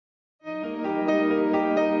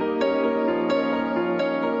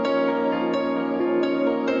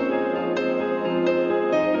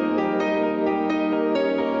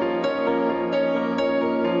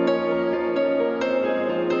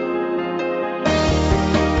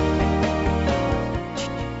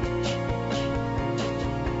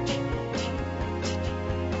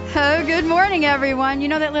Good morning, everyone. You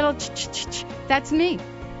know that little ch-ch-ch-ch? That's me.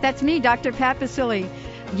 That's me, Dr. Pat Baccili.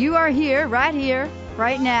 You are here, right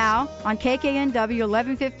now, on KKNW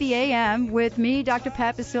 1150 AM with me, Dr.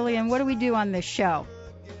 Pat Baccili. And what do we do on this show?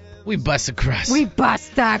 We bust the crust. We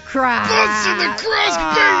bust the crust. Busting the crust,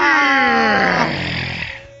 baby!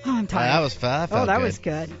 Oh, I'm tired. That was fun. That was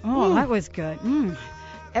good. Oh, that was good.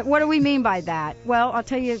 What do we mean by that? Well, I'll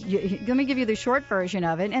tell you, let me give you the short version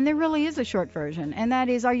of it, and there really is a short version, and that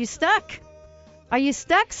is, are you stuck? Are you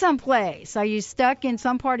stuck someplace? Are you stuck in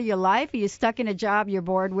some part of your life? Are you stuck in a job you're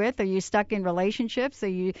bored with? Are you stuck in relationships? Are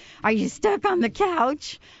you stuck on the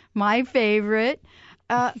couch? My favorite.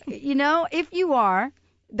 If you are,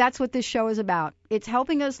 that's what this show is about. It's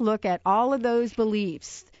helping us look at all of those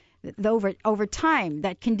beliefs over time,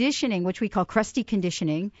 that conditioning, which we call crusty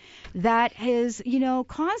conditioning, that has,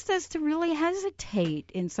 caused us to really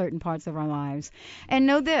hesitate in certain parts of our lives. And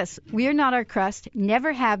know this, we are not our crust,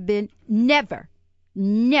 never have been, never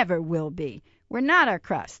will be. We're not our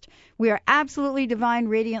crust. We are absolutely divine,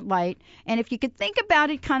 radiant light. And if you could think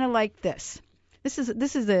about it kind of like this. This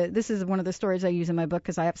is one of the stories I use in my book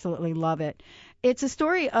because I absolutely love it. It's a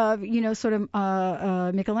story of,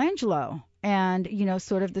 Michelangelo and,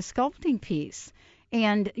 sort of the sculpting piece.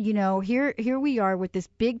 And, here we are with this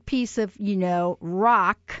big piece of,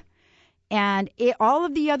 rock. And all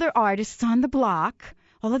of the other artists on the block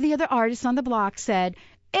said,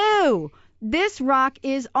 ew, this rock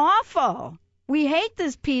is awful. We hate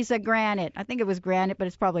this piece of granite. I think it was granite, but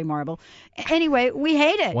it's probably marble. Anyway, we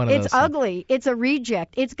hate it. It's ugly. It's a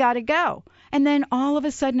reject. It's got to go. And then all of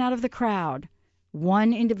a sudden, out of the crowd,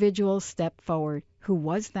 one individual stepped forward. Who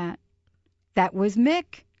was that? That was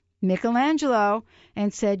Michelangelo,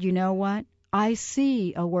 and said, you know what? I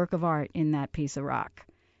see a work of art in that piece of rock.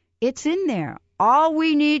 It's in there. All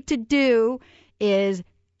we need to do is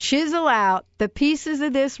chisel out the pieces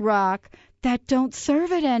of this rock that don't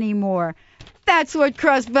serve it anymore. That's what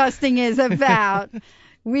crust busting is about.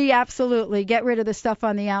 We absolutely get rid of the stuff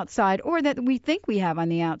on the outside, or that we think we have on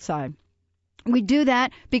the outside. We do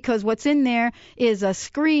that because what's in there is a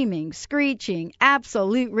screaming, screeching,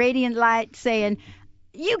 absolute radiant light saying,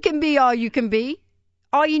 you can be all you can be.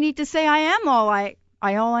 All you need to say, I am all I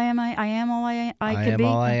am all I can be. I am all I am I can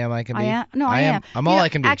be. I am. I'm all I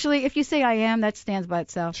can be. Actually, if you say I am, that stands by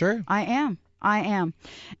itself. Sure. I am.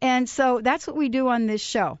 And so that's what we do on this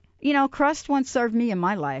show. Crust once served me in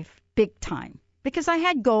my life big time because I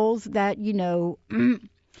had goals that,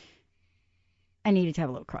 I needed to have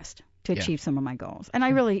a little crust to achieve some of my goals. And I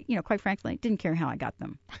really, quite frankly, didn't care how I got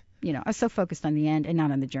them. I was so focused on the end and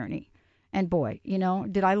not on the journey. And boy,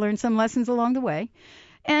 did I learn some lessons along the way.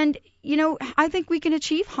 And, I think we can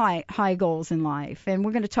achieve high goals in life. And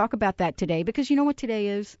we're going to talk about that today because you know what today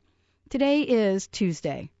is? Today is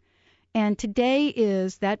Tuesday. And today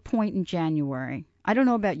is that point in January. I don't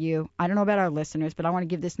know about you. I don't know about our listeners, but I want to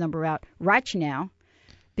give this number out right now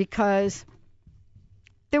because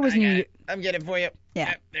there was I'm getting it for you.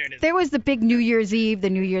 Yeah. There it is. There was the big New Year's Eve, the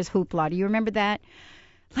New Year's hoopla. Do you remember that?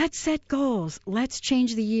 Let's set goals. Let's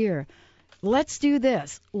change the year. Let's do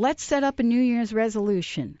this. Let's set up a New Year's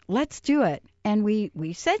resolution. Let's do it. And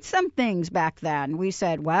we said some things back then. We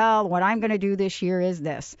said, well, what I'm going to do this year is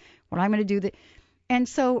this. What I'm going to do And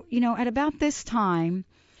so, at about this time,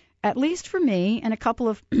 at least for me and a couple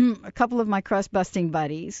of my crust busting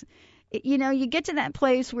buddies, you get to that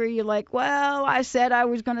place where you're like, well, I said I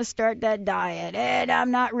was going to start that diet, and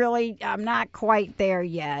I'm not quite there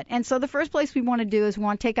yet. And so the first place we want to do is we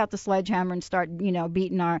want to take out the sledgehammer and start,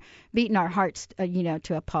 beating our hearts,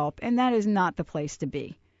 to a pulp. And that is not the place to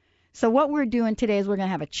be. So what we're doing today is we're going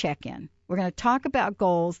to have a check-in. We're going to talk about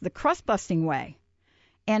goals the crust busting way.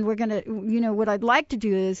 And we're going to, what I'd like to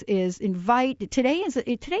do is invite, today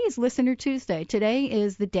is Listener Tuesday. Today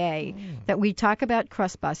is the day that we talk about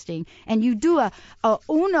crust busting. And you do a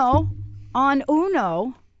uno on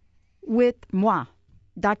uno with moi,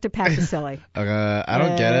 Dr. Pat Baccili. I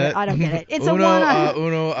don't get it. I don't get it. It's uno,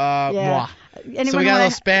 a moi. Anyone so we got a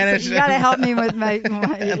little Spanish. You got to help me with my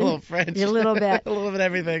a little French. A little bit. A little bit of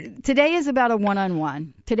everything. Today is about a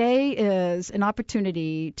one-on-one. Today is an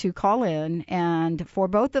opportunity to call in and for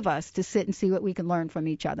both of us to sit and see what we can learn from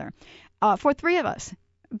each other. For three of us,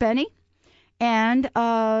 Benny, and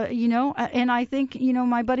and I think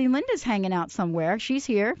my buddy Linda's hanging out somewhere. She's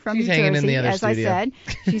here from New Jersey, hanging in the other as studio.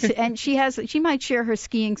 I said. And she might share her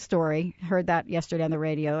skiing story. Heard that yesterday on the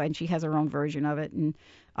radio, and she has her own version of it. And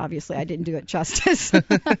obviously, I didn't do it justice.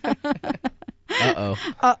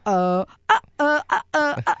 Uh-oh.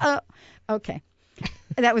 Okay.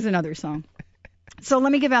 That was another song. So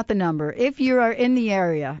let me give out the number. If you are in the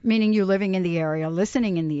area, meaning you're living in the area,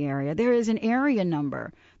 listening in the area, there is an area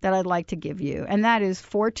number that I'd like to give you, and that is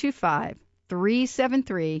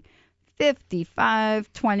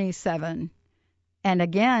 425-373-5527. And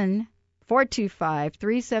again,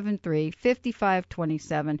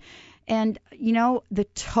 425-373-5527. And, the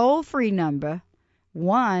toll-free number,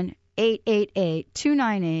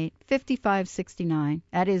 1-888-298-5569.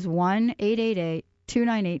 That is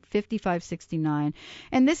 1-888-298-5569.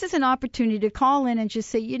 And this is an opportunity to call in and just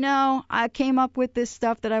say, I came up with this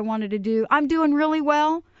stuff that I wanted to do. I'm doing really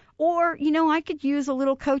well. Or, I could use a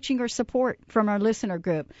little coaching or support from our listener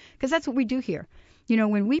group, because that's what we do here.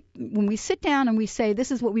 When we sit down and we say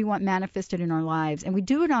this is what we want manifested in our lives, and we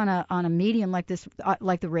do it on a medium like this,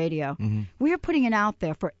 like the radio, we are putting it out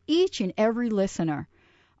there for each and every listener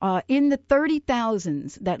in the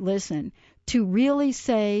 30,000s that listen to really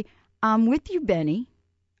say, I'm with you, Benny.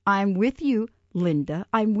 I'm with you, Linda.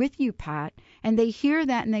 I'm with you, Pat. And they hear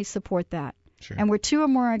that and they support that. Sure. And where two or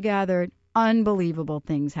more are gathered, unbelievable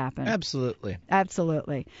things happen. Absolutely.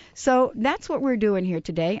 So that's what we're doing here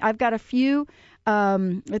today. I've got a few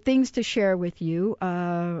things to share with you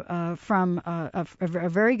from a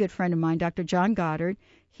very good friend of mine, Dr. John Goddard.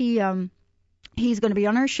 He's going to be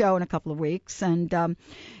on our show in a couple of weeks, and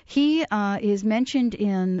he is mentioned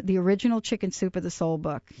in the original Chicken Soup of the Soul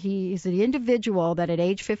book. He is the individual that at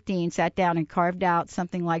age 15 sat down and carved out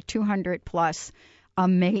something like 200 plus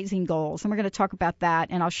amazing goals. And we're going to talk about that,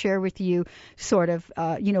 and I'll share with you sort of,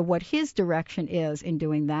 what his direction is in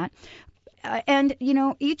doing that.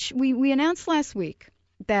 We announced last week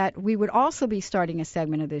that we would also be starting a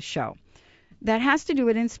segment of this show that has to do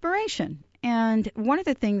with inspiration. And one of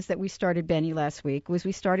the things that we started, Benny, last week was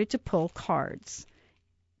we started to pull cards.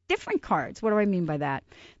 Different cards. What do I mean by that?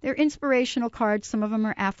 They're inspirational cards. Some of them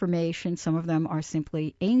are affirmation. Some of them are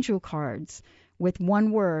simply angel cards with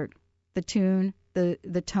one word, the tune,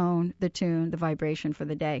 the tone, the tune, the vibration for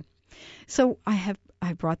the day. So I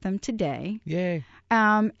brought them today. Yay.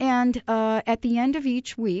 And at the end of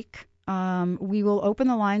each week, we will open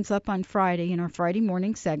the lines up on Friday in our Friday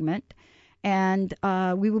morning segment. And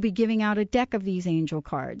we will be giving out a deck of these angel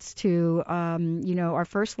cards to, our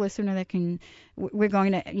first listener we're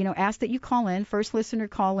going to, ask that you call in. First listener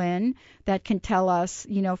call in that can tell us,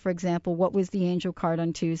 for example, what was the angel card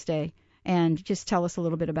on Tuesday, and just tell us a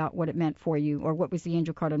little bit about what it meant for you, or what was the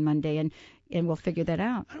angel card on Monday, and we'll figure that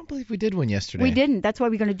out. I don't believe we did one yesterday. We didn't. That's why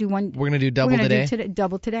we're going to do one. We're going to do double today?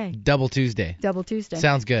 Double today. Double Tuesday. Double Tuesday.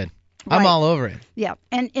 Sounds good. Right. I'm all over it. Yeah,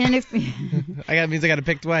 and if means I got to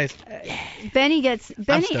pick twice. Benny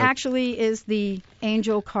actually is the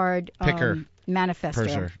angel card picker, manifester.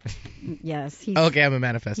 Purser. Yes, okay. I'm a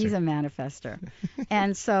manifester. He's a manifester,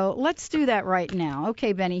 and so let's do that right now.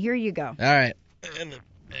 Okay, Benny, here you go. All right.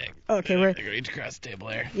 Okay, we're reach across the table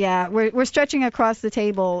here. Yeah, we're stretching across the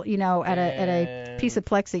table, at a piece of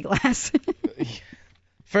plexiglass.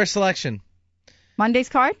 First selection. Monday's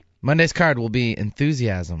card. Monday's card will be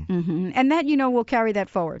enthusiasm. Mm-hmm. And that, we'll carry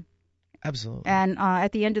that forward. Absolutely. And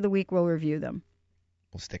at the end of the week, we'll review them.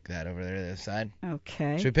 We'll stick that over there to the side.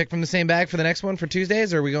 Okay. Should we pick from the same bag for the next one for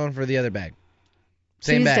Tuesdays, or are we going for the other bag?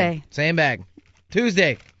 Same Tuesday. bag. Same bag.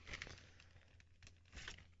 Tuesday.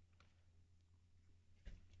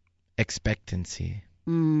 Expectancy.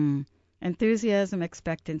 Enthusiasm,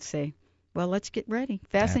 expectancy. Well, let's get ready.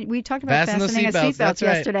 We talked about fastening fastening the a seatbelt right.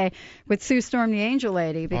 yesterday with Sue Storm, the angel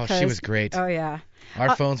lady. Because, she was great. Oh, yeah.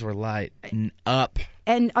 Our phones were light up.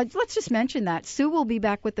 And let's just mention that Sue will be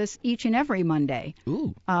back with us each and every Monday.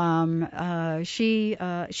 Ooh. She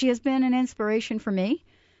has been an inspiration for me.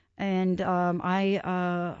 And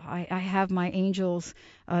I have my angels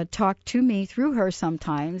talk to me through her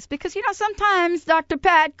sometimes, because sometimes Dr.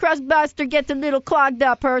 Pat Crustbuster gets a little clogged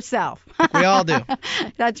up herself. We all do.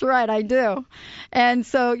 That's right, I do. And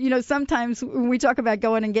so sometimes when we talk about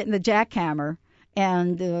going and getting the jackhammer,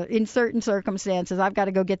 and in certain circumstances I've got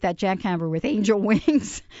to go get that jackhammer with angel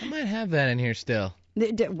wings. I might have that in here still.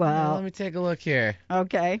 Well, let me take a look here.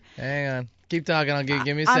 Okay. Hang on. Keep talking. I'll give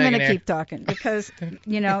me a second. I'm going to keep talking because,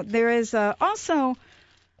 there is also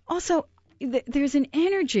there's an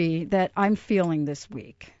energy that I'm feeling this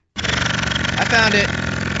week. I found it.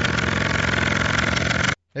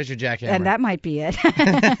 There's your jackhammer. And that might be it.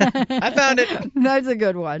 I found it. That's a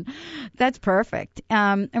good one. That's perfect.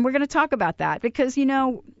 And we're going to talk about that because,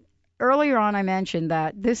 earlier on I mentioned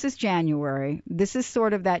that this is January. This is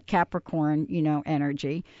sort of that Capricorn,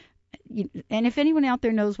 energy. And if anyone out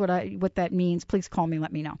there knows what that means, please call me,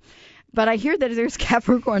 let me know. But I hear that there's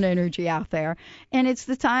Capricorn energy out there, and it's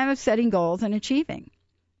the time of setting goals and achieving.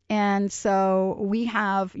 And so we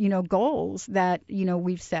have, goals that,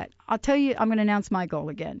 we've set. I'll tell you, I'm going to announce my goal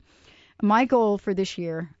again. My goal for this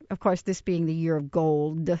year, of course, this being the year of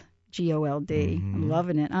gold, Gold. I'm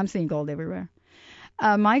loving it. I'm seeing gold everywhere.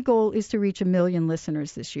 My goal is to reach 1 million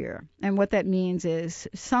listeners this year. And what that means is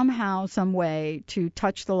somehow, some way to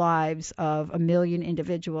touch the lives of 1 million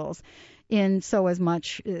individuals in so as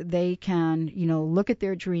much they can, look at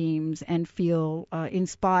their dreams and feel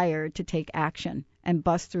inspired to take action and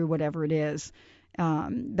bust through whatever it is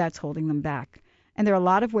that's holding them back. And there are a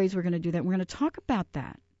lot of ways we're going to do that. We're going to talk about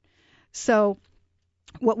that. So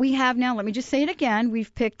what we have now, let me just say it again.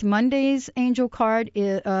 We've picked Monday's angel card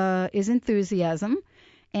is enthusiasm,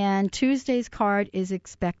 and Tuesday's card is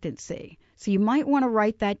expectancy. So you might want to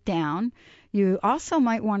write that down. You also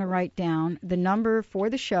might want to write down the number for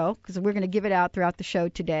the show, because we're going to give it out throughout the show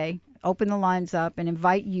today. Open the lines up and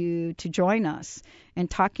invite you to join us in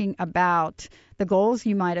talking about the goals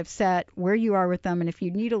you might have set, where you are with them, and if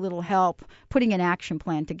you need a little help putting an action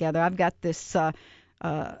plan together. I've got this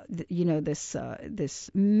this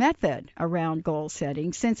method around goal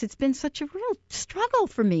setting, since it's been such a real struggle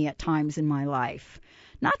for me at times in my life.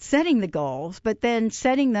 Not setting the goals, but then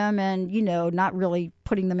setting them and, not really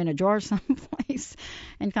putting them in a drawer someplace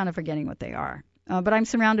and kind of forgetting what they are. But I'm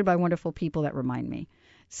surrounded by wonderful people that remind me.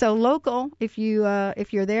 So local, if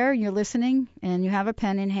you're there and you're listening and you have a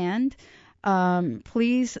pen in hand,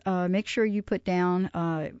 please make sure you put down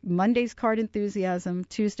Monday's card enthusiasm,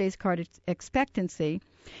 Tuesday's card expectancy,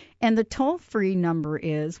 and the toll-free number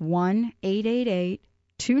is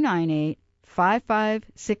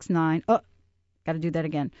 1-888-298-5569. Oh, got to do that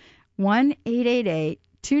again.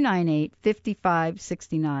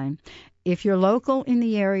 1-888-298-5569. If you're local in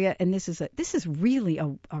the area, and this is really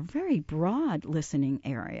a very broad listening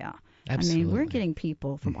area. Absolutely. I mean, we're getting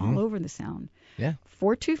people from all over the Sound. Yeah.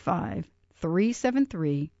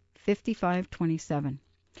 425-373-5527.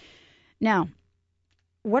 Now,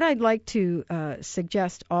 what I'd like to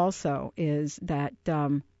suggest also is that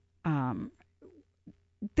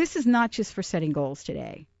this is not just for setting goals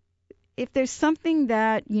today. If there's something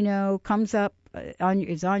that, comes up,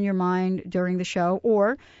 is on your mind during the show,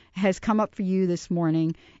 or has come up for you this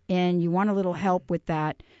morning and you want a little help with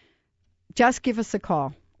that, just give us a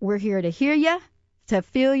call. We're here to hear you, to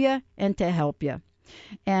feel you, and to help you.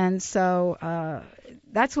 And so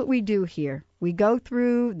that's what we do here. We go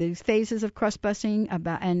through the phases of crust busting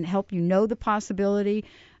and help you know the possibility,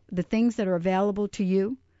 the things that are available to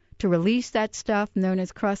you, to release that stuff known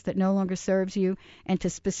as crust that no longer serves you, and to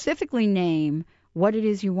specifically name what it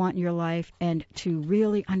is you want in your life and to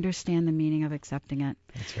really understand the meaning of accepting it.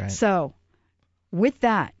 That's right. So with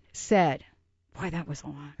that said, boy, that was a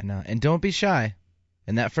lot. I know. And don't be shy.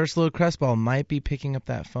 And that first little crust ball might be picking up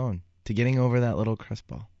that phone to getting over that little crust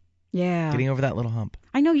ball. Yeah. Getting over that little hump.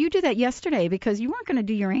 I know you did that yesterday because you weren't going to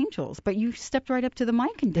do your angels, but you stepped right up to the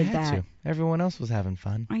mic and did I had that. to. Everyone else was having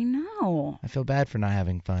fun. I know. I feel bad for not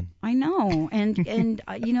having fun. I know. And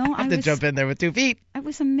I have to jump in there with 2 feet. It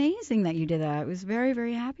was amazing that you did that. I was very,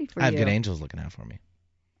 very happy for you. I have good angels looking out for me.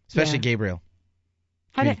 Especially Gabriel.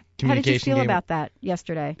 How did you feel about that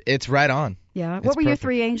yesterday? It's right on. Yeah. It's what were your perfect.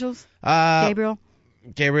 3 angels? Gabriel,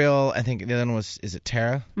 I think the other one is it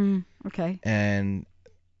Tara? Okay. And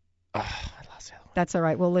I lost the other one. That's all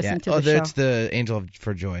right. We'll listen to the show. It's the angel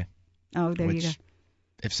for joy. Oh, there you go.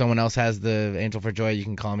 If someone else has the angel for joy, you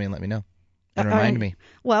can call me and let me know. And remind me.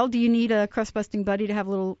 Well, do you need a crust-busting buddy to have a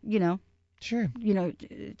little, Sure. To I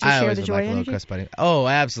share always the would joy like a little energy? crust buddy. Oh,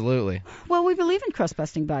 absolutely. Well, we believe in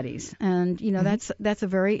crust-busting buddies, and that's a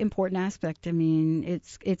very important aspect. I mean,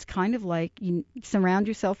 it's kind of like you surround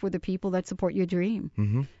yourself with the people that support your dream.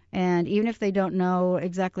 Mm-hmm. And even if they don't know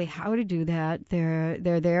exactly how to do that,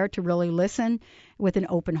 they're there to really listen with an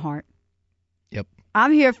open heart. Yep.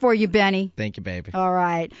 I'm here for you, Benny. Thank you, baby. All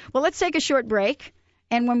right. Well, let's take a short break,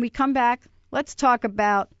 and when we come back, let's talk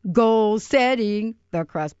about goal setting the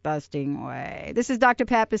crust-busting way. This is Dr.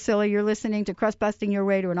 Pat Baccili. You're listening to Crust-Busting Your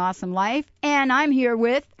Way to an Awesome Life, and I'm here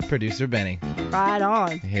with Producer Benny. Right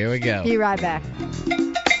on. Here we go. Be right back.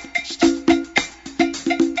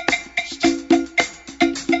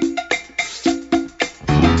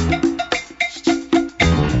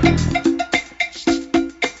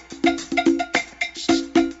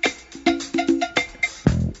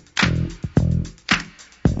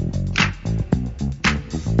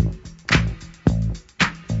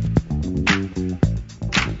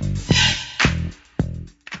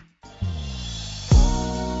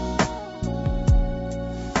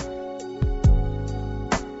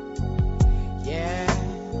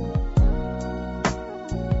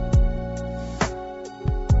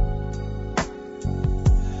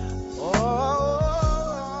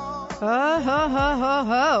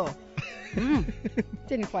 ho.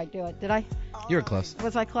 Didn't quite do it, did I? You were close.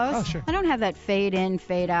 Was I close? Oh, sure. I don't have that fade in,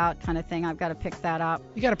 fade out kind of thing. I've got to pick that up.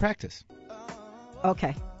 You got to practice.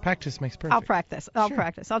 Okay. Practice makes perfect. I'll practice. I'll Sure.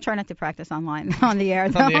 practice. I'll try not to practice online on the air,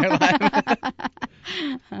 though. On the air live.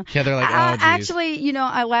 Yeah, they're like, oh, geez. Actually,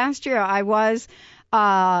 last year I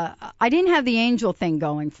didn't have the angel thing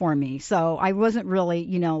going for me, so I wasn't really,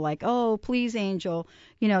 like, oh, please, angel,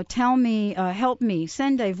 tell me, help me,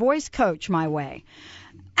 send a voice coach my way.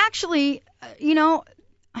 Actually,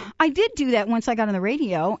 I did do that once I got on the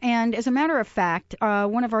radio, and as a matter of fact,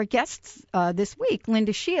 one of our guests this week,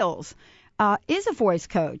 Linda Shields, is a voice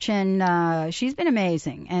coach, and she's been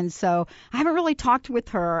amazing. And so I haven't really talked with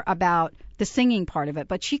her about the singing part of it,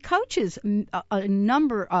 but she coaches a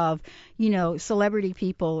number of, celebrity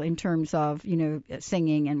people in terms of,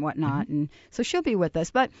 singing and whatnot. And so she'll be with us.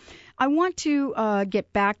 But I want to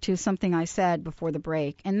get back to something I said before the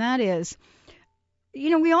break, and that is,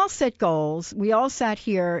 we all set goals. We all sat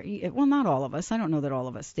here. Well, not all of us. I don't know that all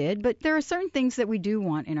of us did, but there are certain things that we do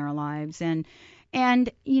want in our lives, and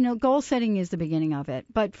goal setting is the beginning of it.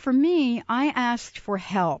 But for me, I asked for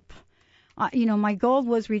help. My goal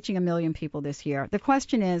was reaching 1 million people this year. The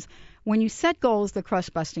question is, when you set goals the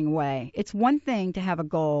crust-busting way, it's one thing to have a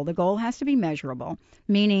goal. The goal has to be measurable,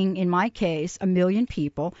 meaning, in my case, 1 million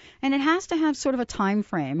people, and it has to have sort of a time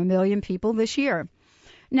frame, 1 million people this year.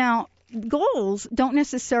 Now, goals don't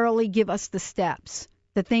necessarily give us the steps,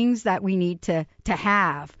 the things that we need to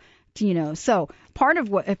have. So part of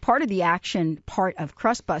the action part of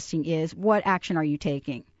crust busting is, what action are you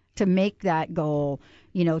taking to make that goal,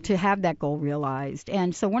 to have that goal realized?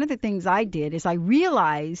 And so one of the things I did is I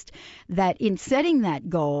realized that in setting that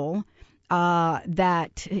goal,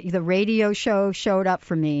 that the radio show showed up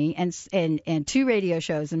for me, and 2 radio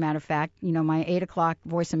shows, as a matter of fact, my 8 o'clock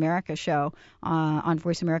Voice America show on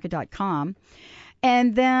voiceamerica.com.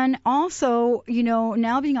 And then also,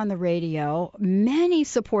 now being on the radio, many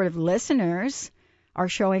supportive listeners are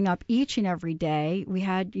showing up each and every day. We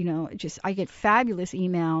had, I get fabulous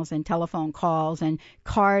emails and telephone calls and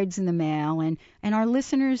cards in the mail, and our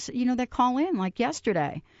listeners, that call in, like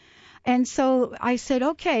yesterday. And so I said,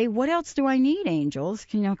 okay, what else do I need, angels?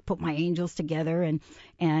 Put my angels together.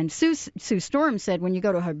 And Sue Storm said, when you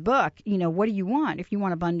go to her book, what do you want? If you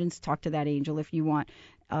want abundance, talk to that angel. If you want,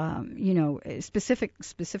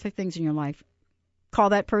 specific things in your life,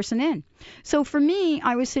 call that person in. So for me,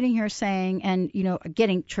 I was sitting here saying, and,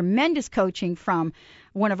 getting tremendous coaching from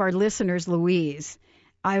one of our listeners, Louise.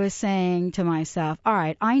 I was saying to myself, all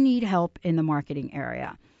right, I need help in the marketing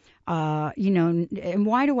area. And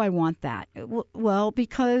why do I want that? Well,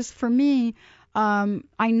 because for me,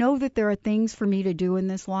 I know that there are things for me to do in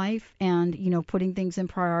this life, and, putting things in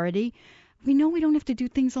priority. We know we don't have to do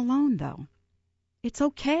things alone, though. It's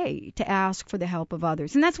okay to ask for the help of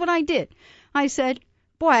others. And that's what I did. I said,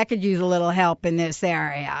 boy, I could use a little help in this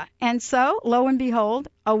area. And so, lo and behold,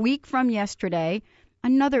 a week from yesterday,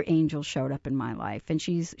 another angel showed up in my life. And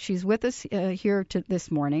she's with us here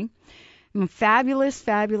this morning. I'm a fabulous,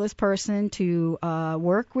 fabulous person to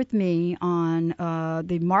work with me on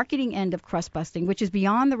the marketing end of crust busting, which is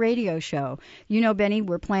beyond the radio show. Benny,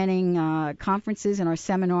 we're planning conferences in our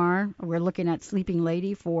seminar. We're looking at Sleeping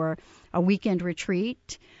Lady for a weekend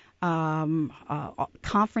retreat,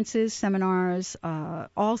 conferences, seminars,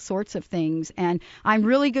 all sorts of things. And I'm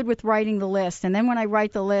really good with writing the list. And then when I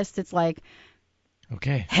write the list, it's like,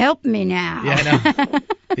 okay, help me now. Yeah, I know.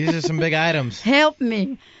 These are some big items. Help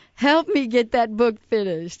me get that book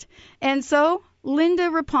finished. And so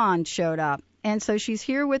Linda Rapond showed up. And so she's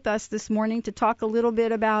here with us this morning to talk a little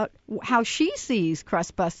bit about how she sees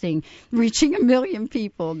crust busting reaching 1 million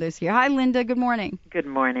people this year. Hi, Linda. Good morning. Good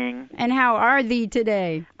morning. And how are thee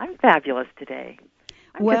today? I'm fabulous today.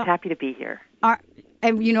 I'm just happy to be here.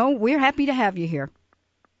 And, we're happy to have you here.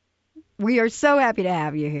 We are so happy to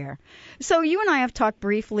have you here. So you and I have talked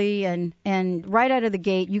briefly, and right out of the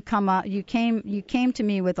gate, you came to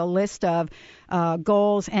me with a list of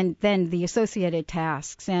goals and then the associated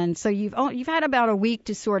tasks. And so you've had about a week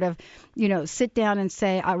to sort of, sit down and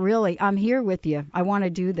say, I'm here with you. I want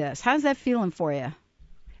to do this. How's that feeling for you?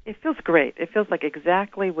 It feels great. It feels like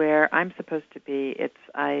exactly where I'm supposed to be.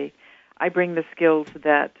 I bring the skills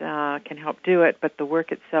that can help do it, but the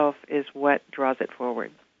work itself is what draws it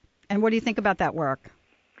forward. And what do you think about that work?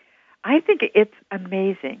 I think it's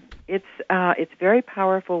amazing. It's very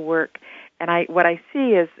powerful work, and what I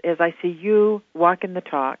see is I see you walking the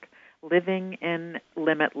talk, living in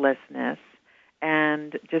limitlessness,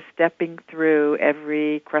 and just stepping through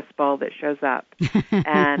every crust ball that shows up.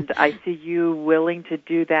 And I see you willing to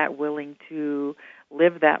do that, willing to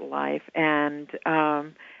live that life, and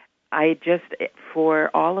I just, for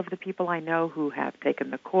all of the people I know who have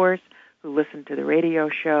taken the course, who listen to the radio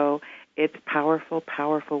show, it's powerful,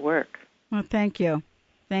 powerful work. Well, thank you.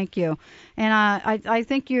 Thank you. And I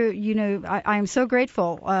think I am so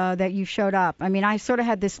grateful that you showed up. I mean, I sort of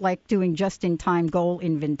had this like doing just-in-time goal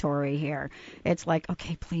inventory here. It's like,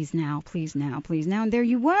 okay, please now, please now, please now. And there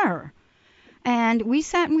you were. And we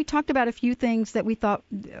sat and we talked about a few things that we thought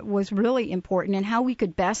was really important and how we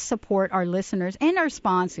could best support our listeners and our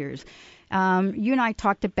sponsors. You and I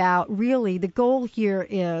talked about really the goal here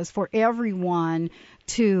is for everyone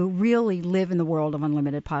to really live in the world of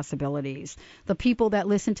unlimited possibilities. The people that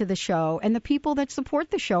listen to the show and the people that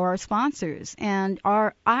support the show are sponsors, and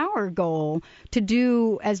our goal to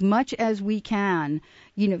do as much as we can,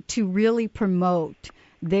 to really promote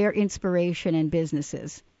their inspiration and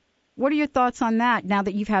businesses. What are your thoughts on that now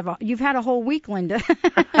that you've had a whole week, Linda?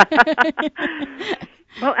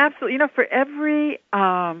 Well, absolutely. For every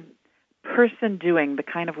person doing the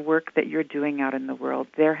kind of work that you're doing out in the world,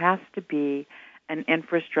 there has to be an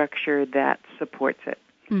infrastructure that supports it.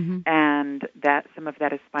 Mm-hmm. And that some of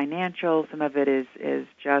that is financial, some of it is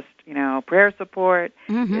just, prayer support,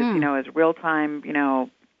 mm-hmm. is real-time,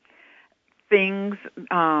 things,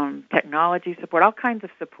 technology support, all kinds of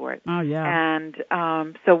support. Oh, yeah. And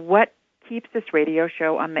so what keeps this radio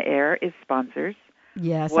show on the air is sponsors.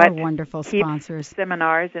 Yes, what our wonderful sponsors. Keeps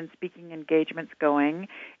seminars and speaking engagements going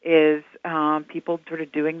is people sort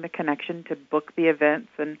of doing the connection to book the events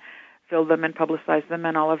and fill them and publicize them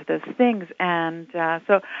and all of those things. And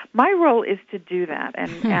so my role is to do that.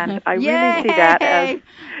 And I really see that as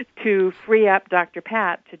to free up Dr.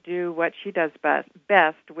 Pat to do what she does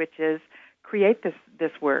best, which is create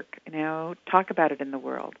this work, talk about it in the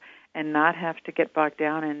world, and not have to get bogged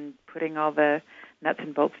down in putting all the nuts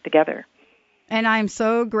and bolts together. And I'm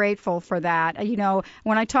so grateful for that.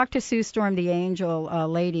 When I talked to Sue Storm, the angel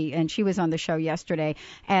lady, and she was on the show yesterday,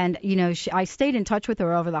 and, I stayed in touch with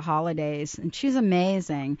her over the holidays, and she's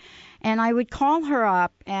amazing. And I would call her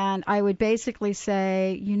up, and I would basically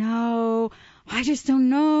say, I just don't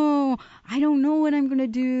know. I don't know what I'm going to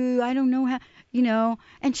do. I don't know how,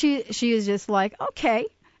 And she is just like, okay,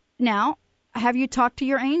 now, have you talked to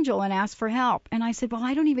your angel and asked for help? And I said, well,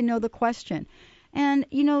 I don't even know the question. And,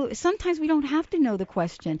 sometimes we don't have to know the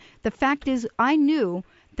question. The fact is, I knew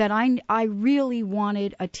that I really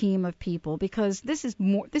wanted a team of people, because this is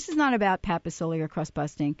not about Pat Baccili or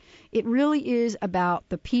Crustbusting. It really is about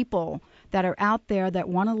the people that are out there that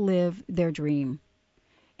want to live their dream.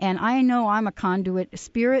 And I know I'm a conduit,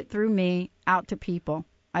 spirit through me, out to people.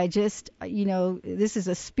 I just, this is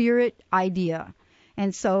a spirit idea.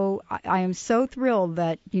 And so I am so thrilled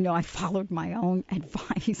that, I followed my own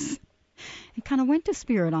advice. And kind of went to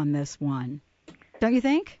spirit on this one. Don't you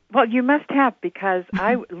think? Well, you must have, because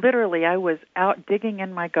I was out digging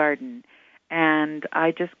in my garden, and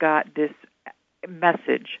I just got this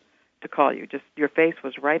message to call you. Just your face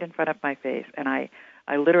was right in front of my face, and I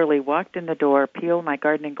literally walked in the door, peeled my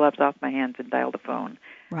gardening gloves off my hands, and dialed the phone.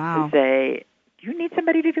 Wow. To say, do you need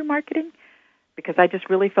somebody to do marketing? Because I just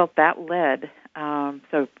really felt that led.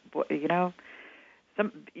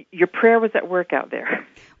 Your prayer was at work out there.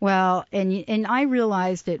 Well, and I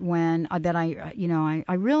realized it when I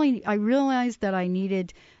realized that I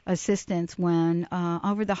needed assistance when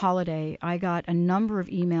over the holiday I got a number of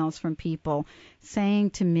emails from people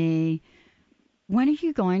saying to me, when are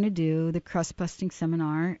you going to do the Crustbusting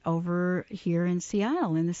seminar over here in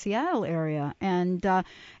Seattle, in the Seattle area? And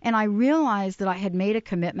I realized that I had made a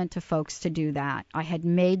commitment to folks to do that. I had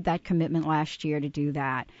made that commitment last year to do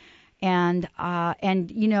that. And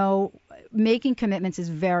making commitments is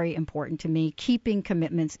very important to me. Keeping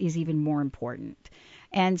commitments is even more important.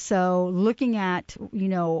 And so looking at,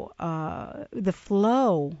 the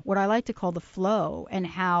flow, what I like to call the flow, and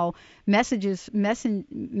how messages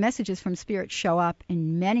from Spirit show up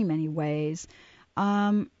in many, many ways,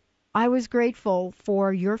 I was grateful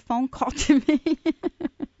for your phone call to me,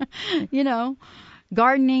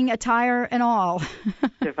 gardening, attire, and all.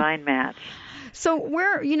 Divine match. So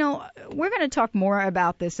we're going to talk more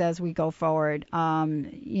about this as we go forward, and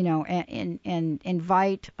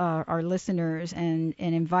invite our listeners and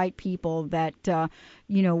invite people that,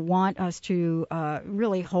 want us to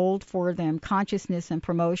really hold for them consciousness and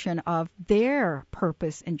promotion of their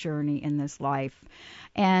purpose and journey in this life.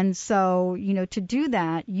 And so, to do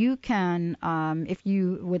that, you can, if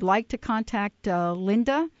you would like to contact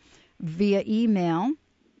Linda via email,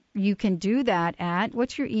 you can do that at,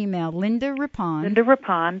 what's your email? Linda Rapond. Linda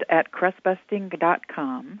Rapond at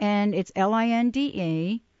crustbusting.com. And it's LindaReppond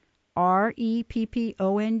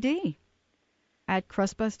at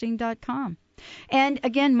crustbusting.com. And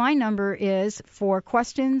again, my number is for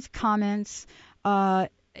questions, comments,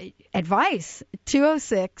 advice,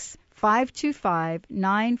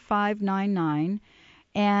 206-525-9599.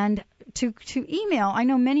 And to email, I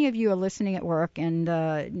know many of you are listening at work and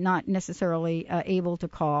not necessarily able to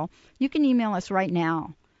call. You can email us right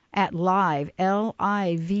now at live,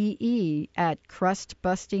 L-I-V-E, at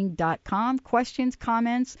crustbusting.com. Questions,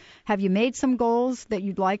 comments. Have you made some goals that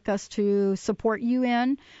you'd like us to support you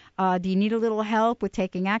in? Do you need a little help with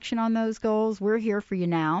taking action on those goals? We're here for you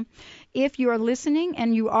now. If you are listening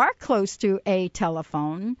and you are close to a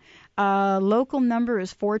telephone, local number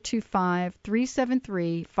is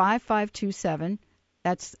 425-373-5527.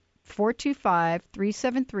 That's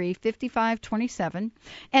 425-373-5527.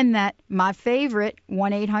 And that, my favorite,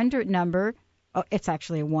 1-800 number, it's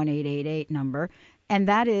actually a 1-888 number, and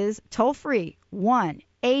that is toll-free,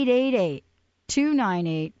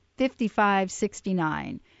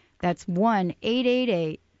 1-888-298-5569. That's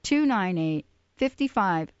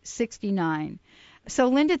 1-888-298-5569. So,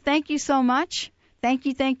 Linda, thank you so much. Thank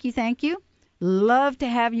you. Love to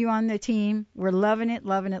have you on the team. We're loving it.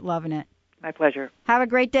 My pleasure. Have a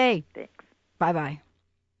great day. Thanks. Bye-bye.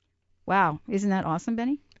 Wow. Isn't that awesome,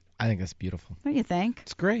 Benny? I think that's beautiful. Don't you think?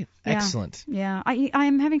 It's great. Yeah. Excellent. Yeah. I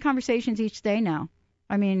am having conversations each day now.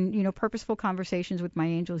 I mean, purposeful conversations with my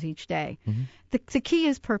angels each day. Mm-hmm. The key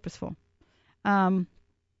is purposeful. I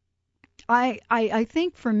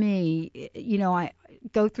think for me, I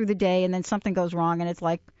go through the day and then something goes wrong and it's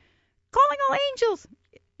like calling all angels,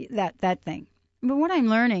 that thing. But what I'm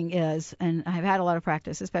learning is, and I've had a lot of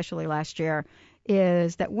practice, especially last year,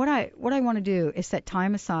 is that what I want to do is set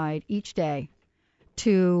time aside each day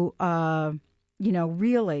to,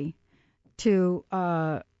 really to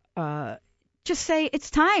just say, it's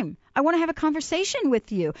time. I want to have a conversation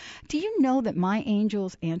with you. Do you know that my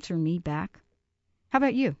angels answer me back? How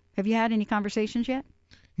about you? Have you had any conversations yet?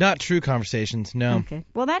 Not true conversations, no. Okay.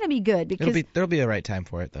 Well, that'd be good because There'll be a right time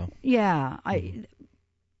for it, though. Yeah,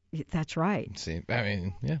 that's right. Let's see. I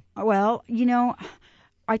mean, yeah. Well,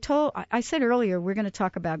 I said earlier we're going to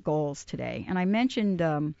talk about goals today, and I mentioned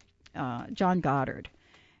John Goddard,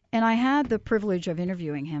 and I had the privilege of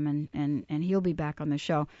interviewing him, and he'll be back on the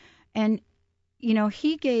show, and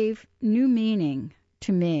he gave new meaning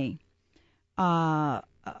to me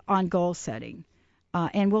on goal setting,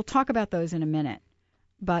 and we'll talk about those in a minute.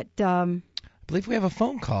 But I believe we have a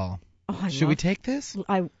phone call. Oh, Should we take this?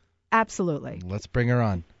 Absolutely. Let's bring her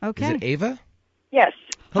on. Okay. Is it Ava? Yes.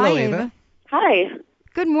 Hello, Hi, Ava. Hi.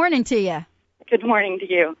 Good morning to you. Good morning to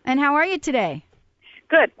you. And how are you today?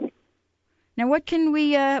 Good. Now, what can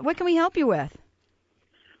we help you with?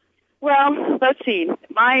 Well, let's see.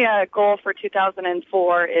 My goal for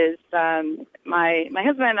 2004 is my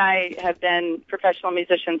husband and I have been professional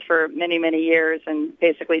musicians for many, many years, and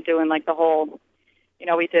basically doing like the whole,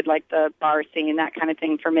 we did like the bar scene, that kind of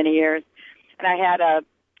thing for many years. And I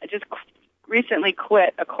just recently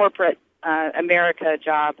quit a corporate America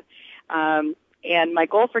job. And my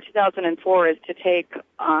goal for 2004 is to take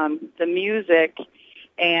the music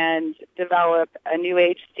and develop a New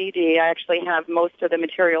Age CD. I actually have most of the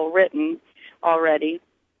material written already,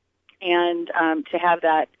 and to have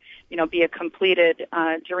that, be a completed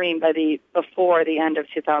dream before the end of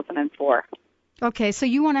 2004. Okay, so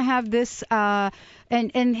you want to have this,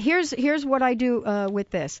 and here's what I do with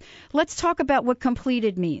this. Let's talk about what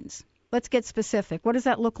completed means. Let's get specific. What does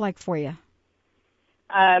that look like for you?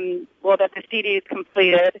 Well, that the CD is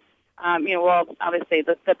completed. Obviously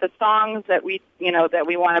that the songs that we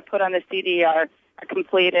want to put on the CD are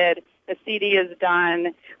completed. The CD is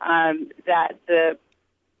done. That the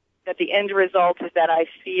end result is that I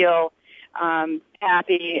feel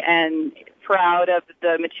happy and proud of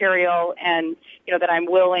the material, and that I'm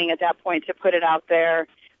willing at that point to put it out there.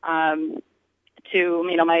 My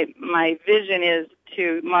vision is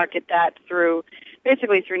to market that through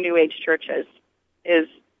New Age churches. Is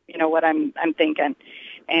what I'm thinking,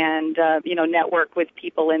 and network with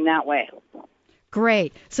people in that way.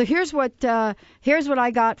 Great. So here's what I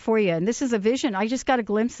got for you, and this is a vision. I just got a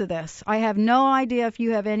glimpse of this. I have no idea if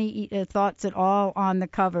you have any thoughts at all on the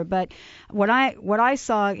cover, but what I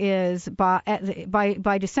saw is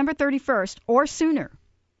by December 31st or sooner.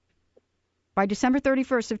 By December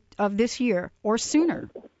 31st of this year or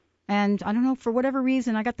sooner. And I don't know, for whatever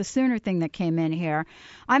reason, I got the sooner thing that came in here.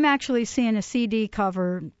 I'm actually seeing a CD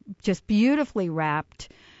cover just beautifully wrapped.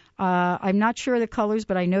 I'm not sure of the colors,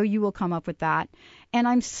 but I know you will come up with that. And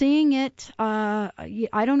I'm seeing it, I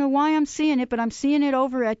don't know why I'm seeing it, but I'm seeing it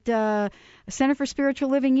over at Center for Spiritual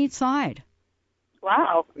Living East Side.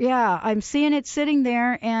 Wow. Yeah, I'm seeing it sitting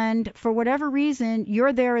there, and for whatever reason,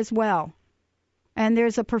 you're there as well. And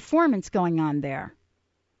there's a performance going on there.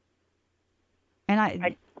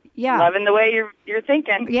 And yeah. Loving the way you're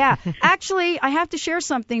thinking. Yeah. Actually, I have to share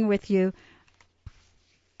something with you.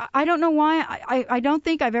 I don't know why. I don't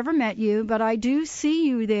think I've ever met you, but I do see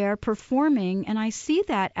you there performing, and I see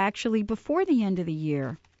that actually before the end of the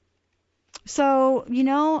year. So,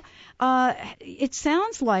 it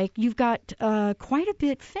sounds like you've got quite a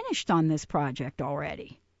bit finished on this project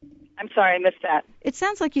already. I'm sorry, I missed that. It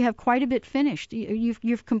sounds like you have quite a bit finished.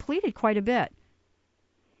 You've completed quite a bit.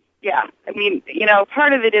 Yeah, I mean,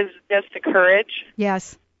 part of it is just the courage.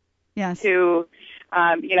 Yes. To,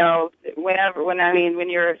 when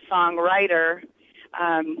you're a songwriter,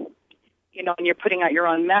 and you're putting out your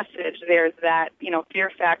own message, there's that,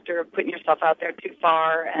 fear factor of putting yourself out there too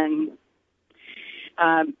far and,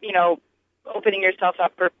 opening yourself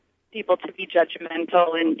up for people to be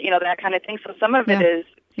judgmental and, that kind of thing. So some of it is,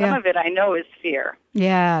 some of it I know is fear.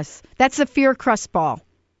 Yes. That's the fear crust ball.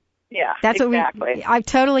 Yeah, that's exactly. I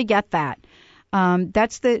totally get that.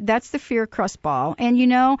 That's the fear crust ball. And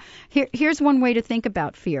here's one way to think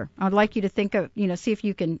about fear. I'd like you to think of, see if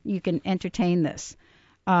you can entertain this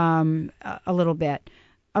a little bit.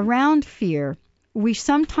 Around fear, we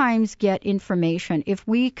sometimes get information. If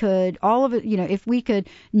we could if we could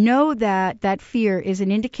know that fear is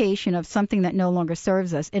an indication of something that no longer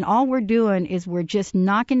serves us, and all we're doing is we're just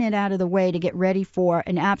knocking it out of the way to get ready for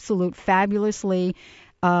an absolute fabulously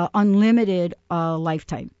unlimited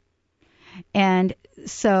lifetime. And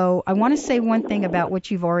so I want to say one thing about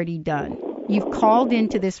what you've already done. You've called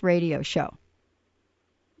into this radio show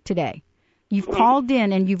today. You've called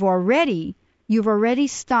in and you've already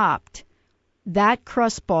stopped that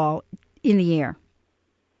crust ball in the air.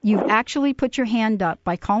 You've actually put your hand up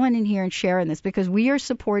by calling in here and sharing this because we are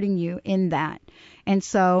supporting you in that. And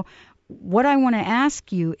so what I want to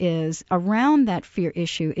ask you is, around that fear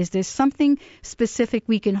issue, is there something specific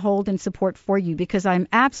we can hold and support for you? Because I'm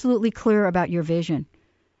absolutely clear about your vision.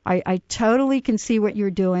 I totally can see what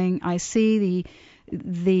you're doing. I see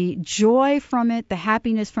the joy from it, the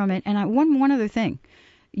happiness from it. And one other thing.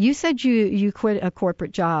 You said you quit a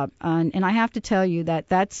corporate job, and I have to tell you that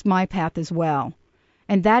that's my path as well.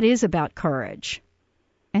 And that is about courage.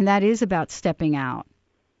 And that is about stepping out.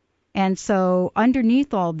 And so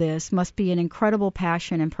underneath all this must be an incredible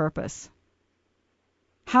passion and purpose.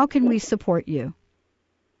 How can we support you?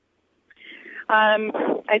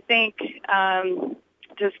 I think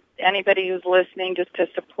just anybody who's listening, just to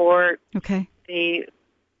support the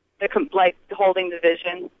holding the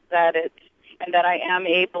vision that and that I am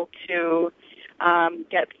able to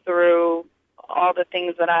get through all the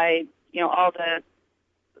things that all the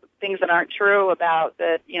things that aren't true about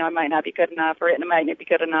that, I might not be good enough, or it might not be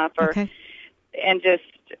good enough, and just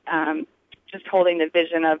holding the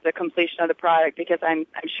vision of the completion of the product, because I'm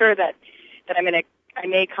sure that I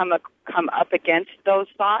may come up against those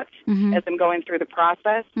thoughts as I'm going through the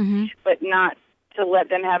process, but not to let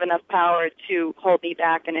them have enough power to hold me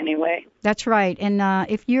back in any way. That's right. And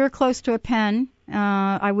if you're close to a pen,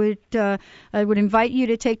 I would invite you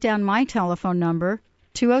to take down my telephone number,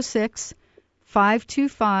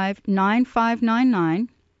 206-525-9599.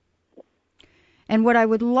 And what I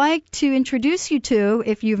would like to introduce you to,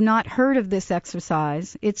 if you've not heard of this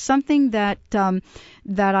exercise, it's something that I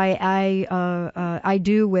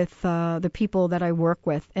do with the people that I work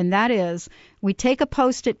with, and that is we take a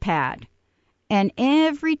Post-it pad, and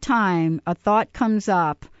every time a thought comes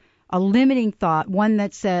up, a limiting thought, one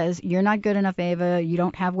that says you're not good enough, Ava, you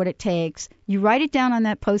don't have what it takes, you write it down on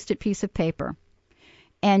that Post-it piece of paper,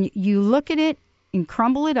 and you look at it and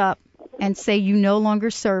crumble it up and say, you no longer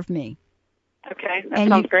serve me. Okay, that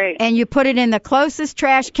sounds great. And you put it in the closest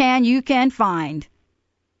trash can you can find.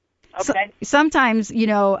 Okay. So, sometimes,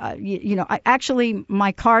 actually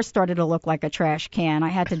my car started to look like a trash can. I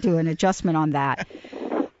had to do an adjustment on that.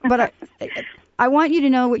 But I want you to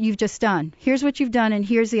know what you've just done. Here's what you've done, and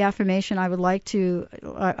here's the affirmation I would like to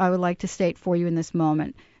state for you in this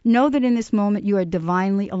moment. Know that in this moment you are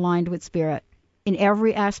divinely aligned with Spirit in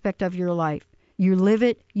every aspect of your life. You live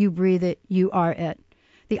it, you breathe it, you are it.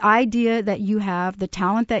 The idea that you have, the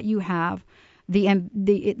talent that you have,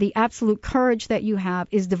 the absolute courage that you have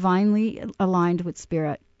is divinely aligned with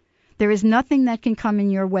Spirit. There is nothing that can come in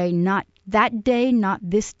your way, not that day, not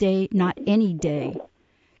this day, not any day.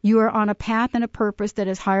 You are on a path and a purpose that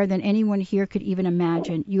is higher than anyone here could even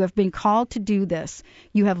imagine. You have been called to do this.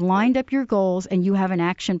 You have lined up your goals, and you have an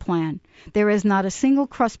action plan. There is not a single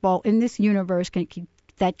crust ball in this universe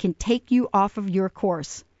that can take you off of your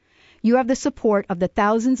course. You have the support of the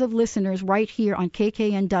thousands of listeners right here on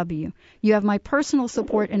KKNW. You have my personal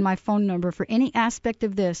support and my phone number for any aspect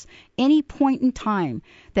of this, any point in time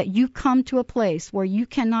that you come to a place where you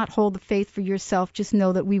cannot hold the faith for yourself. Just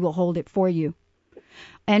know that we will hold it for you.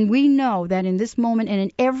 And we know that in this moment and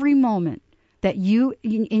in every moment that you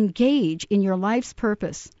engage in your life's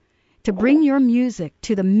purpose to bring your music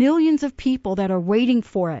to the millions of people that are waiting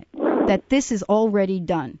for it, that this is already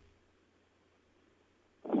done.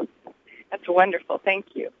 That's wonderful.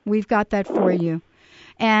 Thank you. We've got that for you.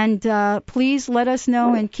 And please let us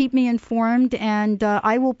know and keep me informed. And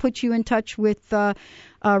I will put you in touch with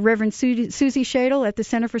Reverend Susie Shadle at the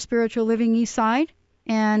Center for Spiritual Living East Side.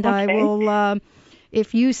 And okay. I will,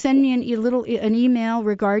 if you send me an email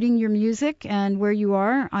regarding your music and where you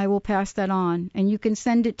are, I will pass that on. And you can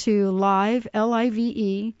send it to live,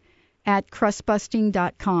 L-I-V-E, at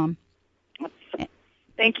crustbusting.com.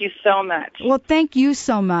 Thank you so much. Well, thank you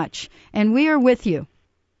so much. And we are with you.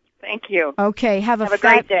 Thank you. Okay. Have a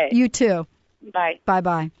great day. You too. Bye.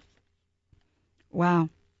 Bye-bye. Wow.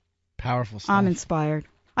 Powerful stuff. I'm inspired.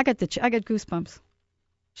 I got goosebumps.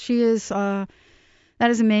 She is, that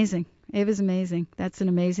is amazing. Ava's amazing. That's an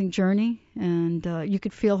amazing journey. And you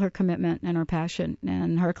could feel her commitment and her passion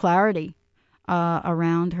and her clarity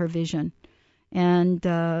around her vision. And,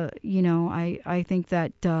 I think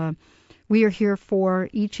that we are here for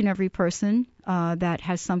each and every person that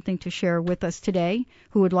has something to share with us today,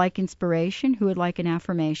 who would like inspiration, who would like an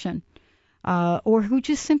affirmation, or who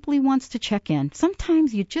just simply wants to check in.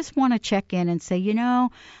 Sometimes you just want to check in and say,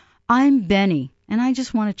 I'm Benny, and I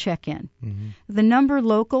just want to check in. Mm-hmm. The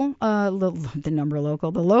local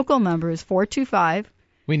number is 425.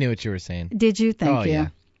 We knew what you were saying. Did you? Thank you. Yeah.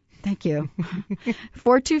 Thank you.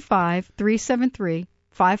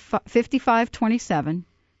 425-373-5527.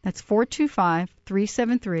 That's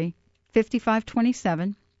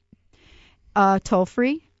 425-373-5527. Toll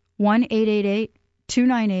free,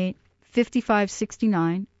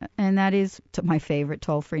 1-888-298-5569. And that is my favorite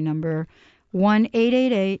toll free number,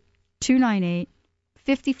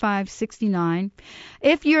 1-888-298-5569.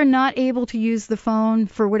 If you're not able to use the phone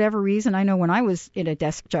for whatever reason, I know when I was in a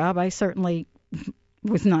desk job, I certainly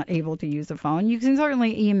was not able to use a phone. You can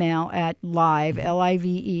certainly email at live,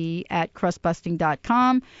 L-I-V-E, at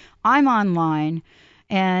crustbusting.com. I'm online,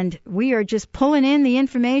 and we are just pulling in the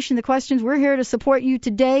information, the questions. We're here to support you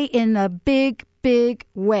today in a big, big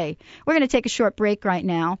way. We're going to take a short break right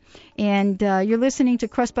now, and you're listening to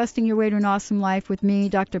Crustbusting Your Way to an Awesome Life with me,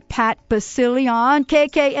 Dr. Pat Baccili, on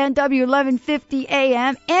KKNW 1150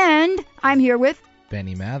 AM, and I'm here with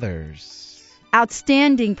Benny Mathers.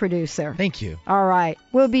 Outstanding producer. Thank you. All right.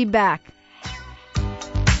 We'll be back.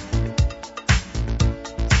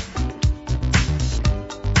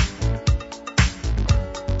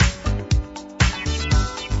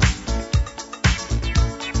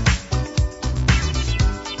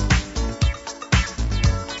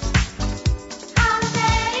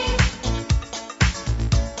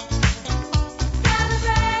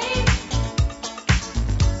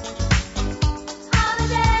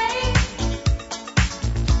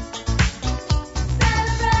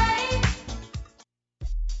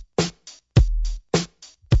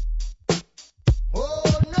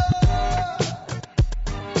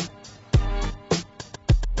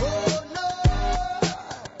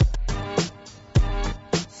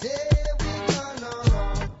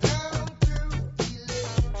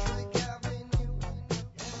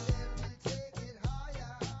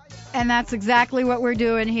 And that's exactly what we're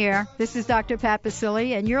doing here. This is Dr. Pat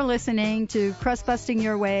Baccili, and you're listening to Crustbusting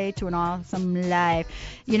Your Way to an Awesome Life.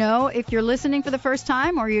 If you're listening for the first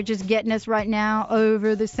time or you're just getting us right now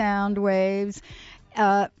over the sound waves,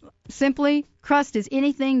 simply, crust is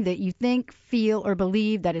anything that you think, feel, or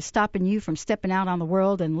believe that is stopping you from stepping out on the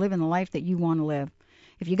world and living the life that you want to live.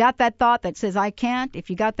 If you got that thought that says I can't,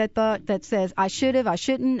 if you got that thought that says I should have, I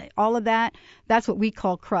shouldn't, all of that, that's what we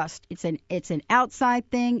call crust. It's an outside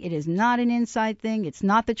thing. It is not an inside thing. It's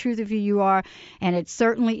not the truth of who you are, and it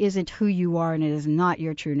certainly isn't who you are, and it is not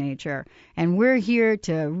your true nature. And we're here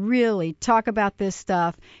to really talk about this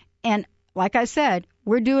stuff. And like I said,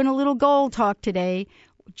 we're doing a little goal talk today,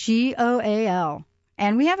 GOAL.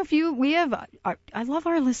 And I love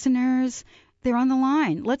our listeners. They're on the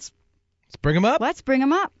line. Let's bring them up. Let's bring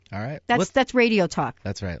them up. All right. That's radio talk.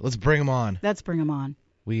 That's right. Let's bring them on. Let's bring them on.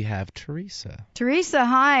 We have Teresa. Teresa,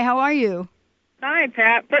 hi. How are you? Hi,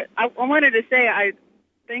 Pat. I wanted to say I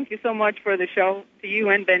thank you so much for the show, to you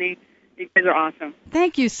and Benny. You guys are awesome.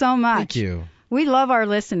 Thank you so much. Thank you. We love our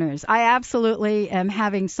listeners. I absolutely am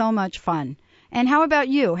having so much fun. And how about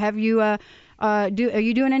you? Have you are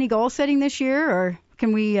you doing any goal setting this year, or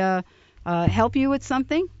can we help you with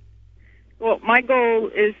something? Well, my goal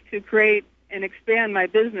is to create and expand my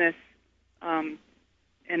business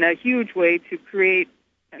in a huge way to create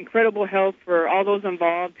incredible health for all those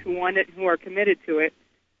involved who want it, who are committed to it,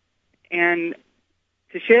 and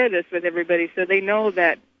to share this with everybody so they know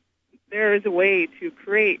that there is a way to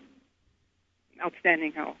create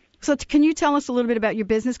outstanding health. So can you tell us a little bit about your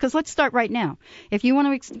business? Because let's start right now. If you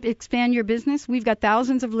want to expand your business, we've got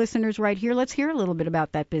thousands of listeners right here. Let's hear a little bit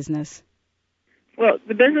about that business. Well,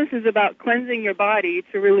 the business is about cleansing your body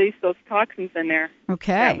to release those toxins in there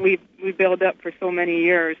that we build up for so many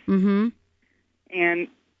years, and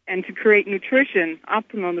to create nutrition,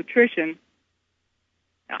 optimal nutrition.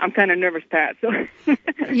 I'm kind of nervous, Pat. So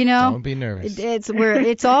don't be nervous.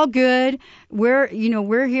 It's all good. We're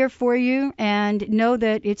here for you, and know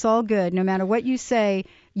that it's all good. No matter what you say,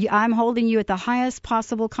 I'm holding you at the highest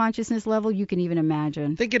possible consciousness level you can even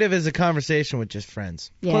imagine. Think of it as a conversation with just friends,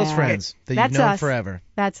 Yeah. close friends that you've known forever.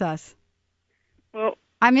 That's us. Well,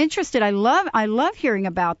 I'm interested. I love hearing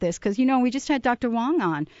about this because we just had Dr. Wong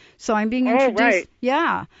on, so I'm being introduced. Right.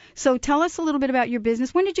 Yeah. So tell us a little bit about your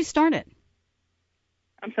business. When did you start it?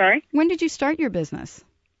 I'm sorry? When did you start your business?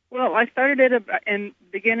 Well, I started it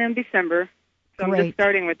beginning in December, so Great. I'm just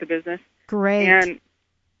starting with the business. Great.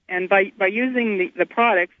 And by using the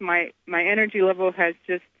products, my energy level has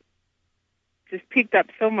just peaked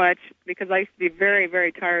up so much because I used to be very,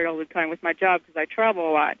 very tired all the time with my job because I travel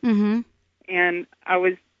a lot. Mm-hmm. And I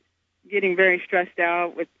was getting very stressed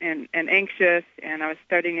out and anxious, and I was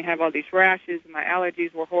starting to have all these rashes, and my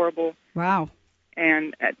allergies were horrible. Wow.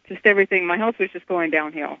 And just everything, my health was just going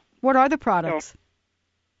downhill. What are the products?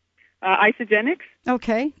 So, Isogenics.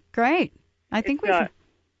 Okay, great. I think it's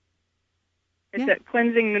a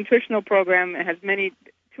cleansing nutritional program. It has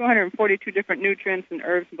 242 different nutrients and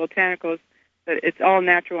herbs and botanicals, but it's all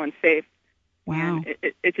natural and safe. Wow. And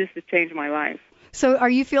it just has changed my life. So are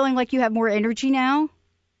you feeling like you have more energy now?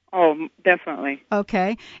 Oh, definitely.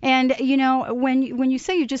 Okay. And, when you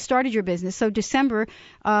say you just started your business, so December,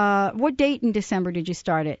 what date in December did you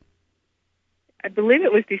start it? I believe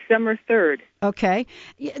it was December 3rd. Okay.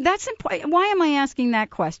 That's important. Why am I asking that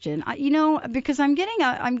question? Because I'm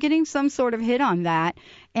getting some sort of hit on that.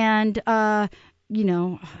 And,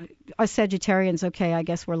 us Sagittarians, okay, I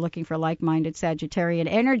guess we're looking for like-minded Sagittarian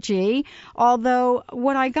energy. Although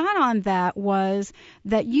what I got on that was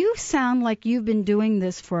that you sound like you've been doing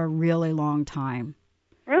this for a really long time.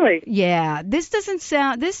 Really? Yeah. This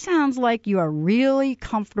sounds like you are really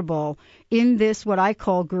comfortable in this, what I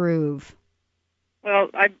call groove. Well,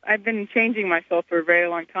 I've been changing myself for a very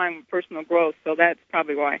long time with personal growth, so that's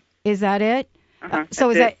probably why. Is that it? So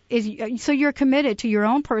you're committed to your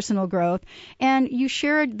own personal growth, and you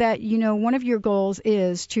shared that one of your goals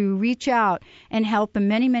is to reach out and help the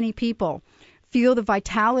many, many people feel the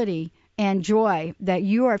vitality and joy that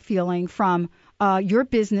you are feeling from your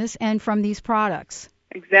business and from these products.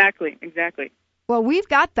 Exactly. Well, we've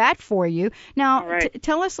got that for you. Now, right.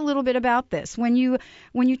 Tell us a little bit about this. When you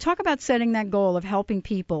talk about setting that goal of helping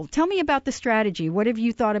people, tell me about the strategy. What have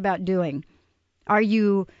you thought about doing? Are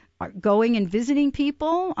you going and visiting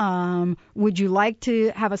people? Would you like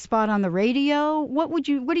to have a spot on the radio? What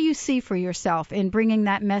do you see for yourself in bringing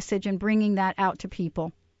that message and bringing that out to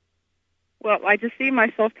people? Well, I just see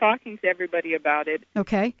myself talking to everybody about it.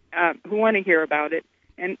 Okay. Who want to hear about it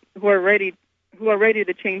and who are ready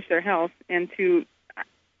to change their health, and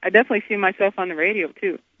I definitely see myself on the radio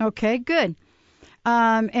too. Okay, good.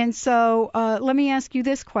 And so let me ask you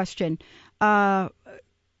this question: How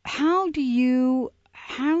do you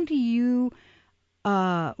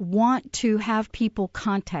want to have people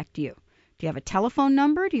contact you? Do you have a telephone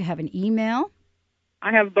number? Do you have an email?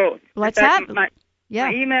 I have both. Let's have my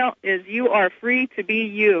email is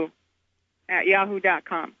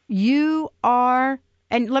yourefreetobeyu@yahoo.com. You are,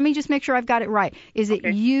 and let me just make sure I've got it right. Is it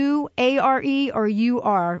UARE or you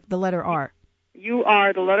are the letter R? You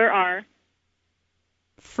are the letter R.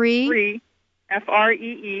 Free.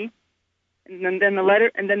 FREE, and then the letter,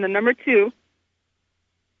 and then the number 2.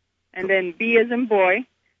 And then B as in boy.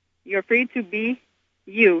 You're free to be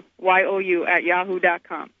you, YOU,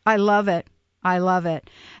 @yahoo.com. I love it.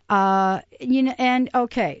 And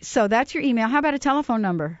okay, so that's your email. How about a telephone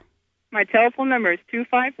number? My telephone number is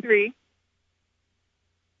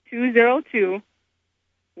 253-202-1696.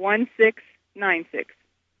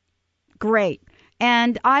 Great.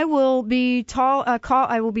 And I will be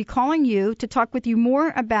calling you to talk with you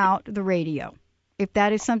more about the radio, if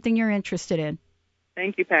that is something you're interested in.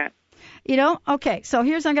 Thank you, Pat. Okay, so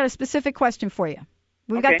I've got a specific question for you.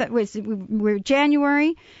 We're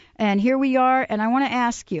January, and here we are, and I want to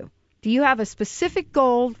ask you, do you have a specific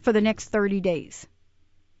goal for the next 30 days?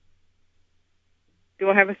 do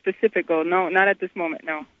I have a specific goal? No, not at this moment,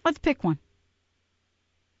 no. Let's pick one.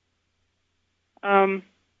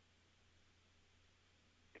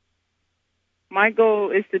 My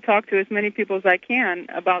goal is to talk to as many people as I can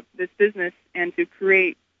about this business and to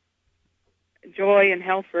create joy and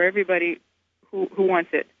health for everybody who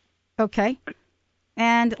wants it. Okay.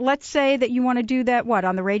 And let's say that you want to do that, what,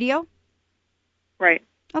 on the radio? Right.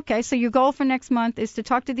 Okay, so your goal for next month is to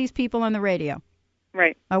talk to these people on the radio.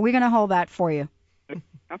 Right. We're going to hold that for you.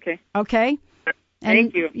 Okay. Okay?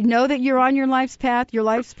 Thank you. Know that you're on your life's path, your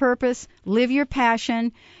life's purpose. Live your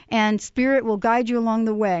passion, and Spirit will guide you along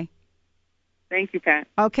the way. Thank you, Pat.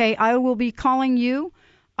 Okay, I will be calling you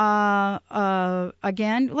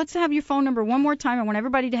again. Let's have your phone number one more time. I want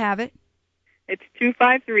everybody to have it. It's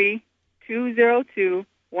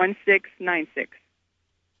 253-202-1696.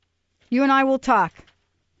 You and I will talk.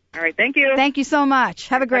 All right, thank you. Thank you so much.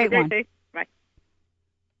 Have a great one. Day. Bye.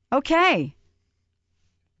 Okay.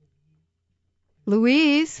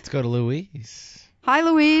 Louise. Let's go to Louise. Hi,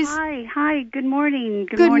 Louise. Hi. Good morning.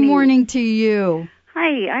 Good morning to you.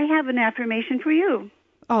 Hi, I have an affirmation for you.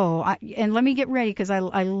 Oh, and let me get ready because I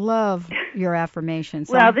love your affirmations.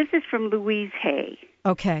 Well, this is from Louise Hay.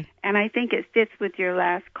 Okay. And I think it fits with your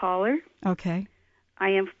last caller. Okay.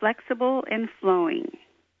 I am flexible and flowing.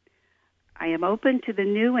 I am open to the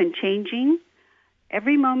new and changing.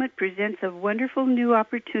 Every moment presents a wonderful new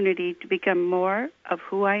opportunity to become more of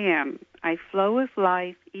who I am. I flow with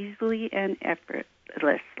life easily and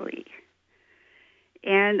effortlessly.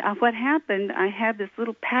 And what happened, I had this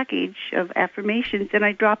little package of affirmations, and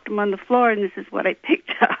I dropped them on the floor, and this is what I picked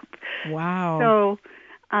up. Wow. So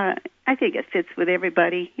I think it fits with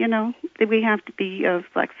everybody, that we have to be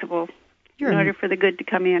flexible in order for the good to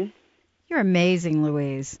come in. You're amazing,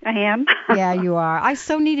 Louise. I am. Yeah, you are. I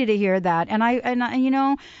so needed to hear that. And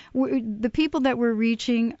the people that we're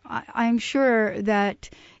reaching, I'm sure that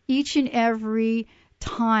each and every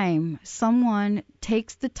time someone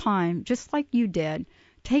takes the time, just like you did,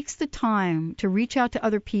 takes the time to reach out to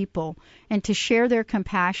other people and to share their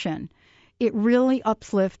compassion, it really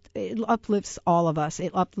uplifts all of us.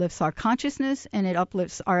 It uplifts our consciousness, and it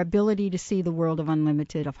uplifts our ability to see the world of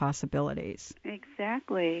unlimited of possibilities.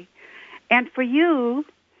 Exactly. And for you,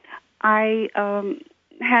 I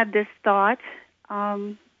had this thought.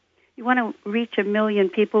 You want to reach 1 million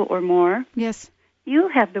people or more. Yes. You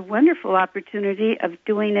have the wonderful opportunity of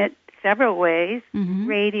doing it several ways,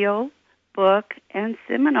 radio, book, and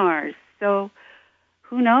seminars. So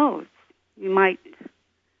who knows? You might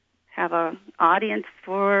have an audience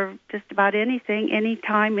for just about anything,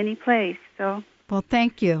 anytime, any place. So, well,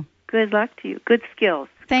 thank you. Good luck to you. Good skills.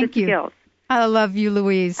 Thank you. Skills. I love you,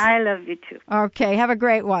 Louise. I love you, too. Okay, have a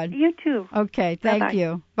great one. You, too. Okay, thank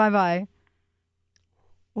you. Bye-bye.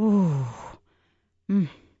 Ooh.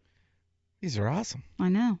 These are awesome. I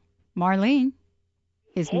know. Marlene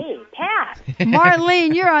is... Hey, Pat.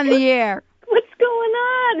 Marlene, you're on the air. What's going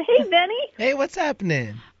on? Hey, Benny. Hey, what's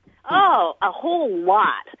happening? Oh, a whole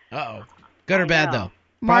lot. Uh-oh. Good or bad, though?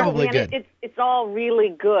 Mar- Probably Man, good. It's all really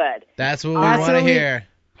good. That's what we want to hear.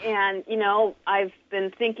 And, I've been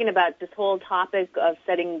thinking about this whole topic of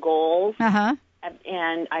setting goals. Uh-huh.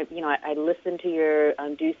 And, I listened to your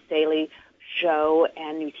Deuce Staley show,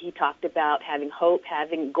 and he talked about having hope,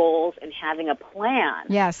 having goals, and having a plan.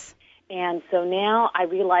 Yes. And so now I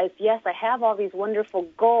realize, yes, I have all these wonderful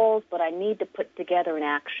goals, but I need to put together an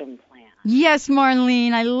action plan. Yes,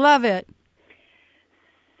 Marlene, I love it.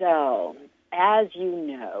 So, as you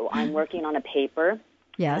know, I'm working on a paper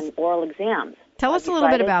on oral exams. Tell us a little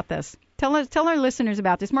bit about this. Tell our listeners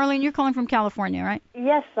about this. Marlene, you're calling from California, right?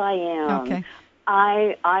 Yes, I am. Okay.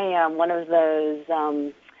 I am one of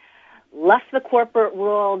those left the corporate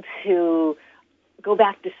world to go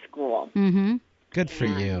back to school. Mm-hmm. Good for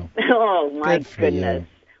you. Oh, my goodness.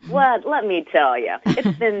 What? Let me tell you.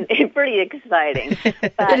 It's been pretty exciting.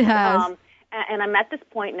 But, it has. And I'm at this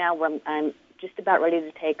point now where I'm just about ready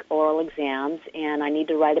to take oral exams, and I need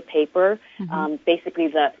to write a paper. Basically,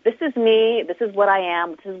 this is me, this is what I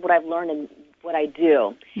am, this is what I've learned and what I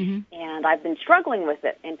do. And I've been struggling with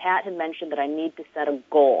it. And Pat had mentioned that I need to set a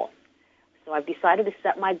goal. So I've decided to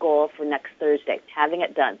set my goal for next Thursday, having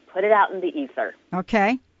it done. Put it out in the ether.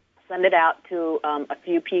 Okay. Send it out to a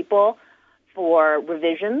few people for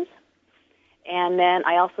revisions. And then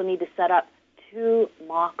I also need to set up 2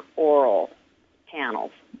 mock oral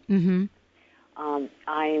panels.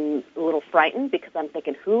 I'm a little frightened because I'm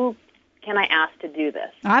thinking, who can I ask to do this?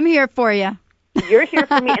 I'm here for you. You're here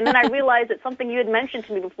for me. And then I realized that something you had mentioned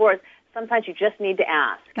to me before is sometimes you just need to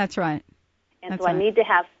ask. That's right. And so I need to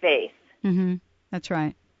have faith. That's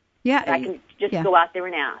right. Yeah, I can just go out there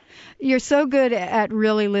and ask. You're so good at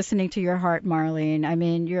really listening to your heart, Marlene. I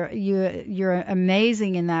mean, you're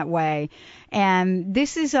amazing in that way. And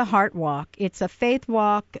this is a heart walk. It's a faith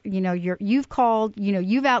walk. You know, you've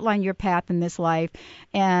outlined your path in this life,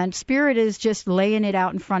 and Spirit is just laying it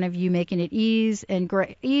out in front of you, making it ease and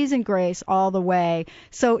grace all the way.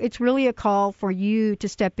 So it's really a call for you to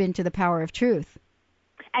step into the power of truth.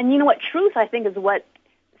 And you know what? Truth, I think, is what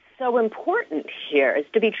so important here, is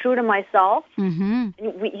to be true to myself. Mm-hmm.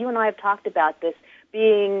 You and I have talked about this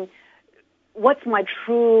being, what's my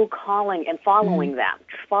true calling, and following that,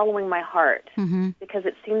 following my heart, because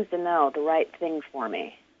it seems to know the right thing for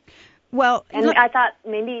me. Well, and I thought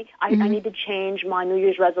maybe I need to change my New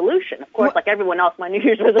Year's resolution. Of course, like everyone else, my New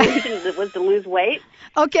Year's resolution was to lose weight.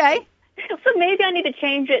 Okay. So maybe I need to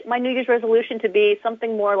change it, my New Year's resolution, to be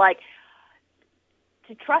something more like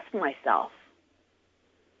to trust myself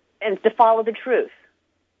and to follow the truth.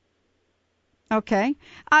 Okay.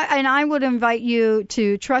 I would invite you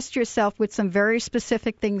to trust yourself with some very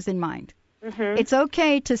specific things in mind. Mm-hmm. It's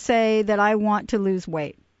okay to say that I want to lose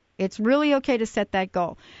weight. It's really okay to set that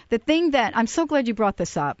goal. The thing that, I'm so glad you brought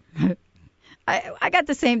this up. I got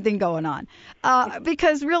the same thing going on.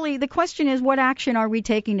 Because really the question is, what action are we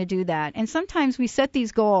taking to do that? And sometimes we set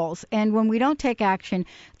these goals, and when we don't take action,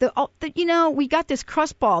 we got this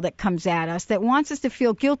crust ball that comes at us that wants us to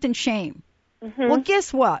feel guilt and shame. Mm-hmm. Well,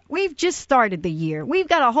 guess what? We've just started the year. We've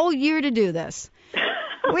got a whole year to do this.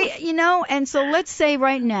 And so let's say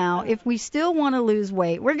right now, if we still want to lose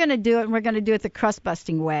weight, we're going to do it, and we're going to do it the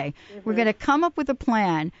crust-busting way. Mm-hmm. We're going to come up with a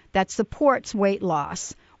plan that supports weight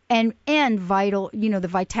loss and the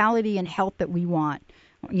vitality and health that we want,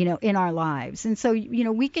 in our lives. And so,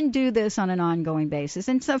 we can do this on an ongoing basis.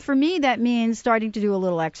 And so for me, that means starting to do a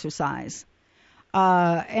little exercise.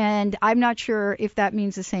 And I'm not sure if that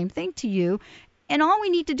means the same thing to you. And all we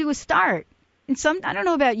need to do is start. And I don't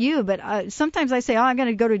know about you, but sometimes I say, I'm going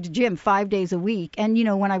to go to the gym 5 days a week. And,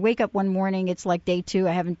 when I wake up one morning, it's like day 2.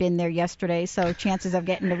 I haven't been there yesterday, so chances of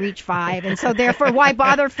getting to reach 5. And so therefore, why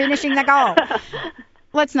bother finishing the goal?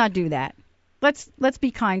 Let's not do that. Let's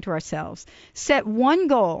be kind to ourselves. Set one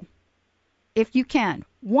goal, if you can.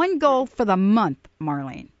 One goal for the month,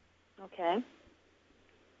 Marlene. Okay.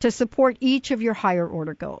 To support each of your higher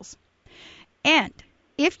order goals. And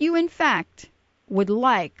if you, in fact, would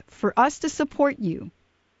like for us to support you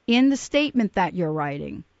in the statement that you're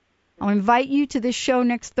writing, I'll invite you to this show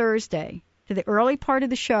next Thursday, to the early part of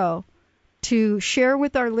the show, to share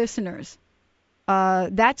with our listeners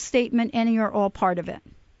that statement, and you're all part of it.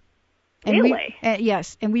 And really?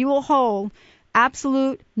 Yes, and we will hold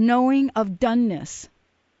absolute knowing of doneness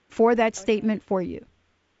for that statement for you.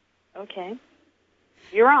 Okay.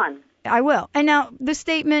 You're on. I will. And now the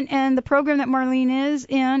statement and the program that Marlene is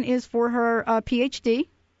in is for her PhD.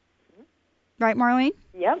 Right, Marlene?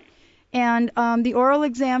 Yep. And the oral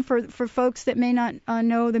exam, for folks that may not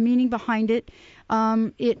know the meaning behind it,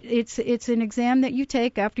 it's an exam that you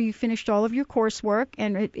take after you finished all of your coursework,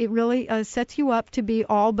 and it really sets you up to be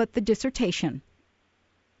all but the dissertation.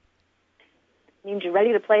 Means you're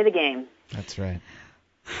ready to play the game. That's right.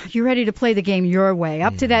 You're ready to play the game your way.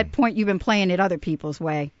 Up to that point, you've been playing it other people's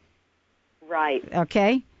way. Right.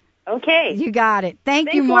 Okay? Okay. You got it.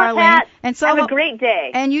 Thank you, Thanks Marlene. a lot, Pat. And so have a great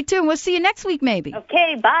day. And you too. We'll see you next week, maybe.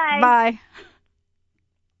 Okay, bye. Bye.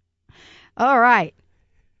 All right.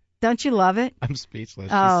 Don't you love it? I'm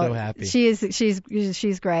speechless. She's so happy.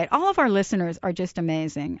 She's great. All of our listeners are just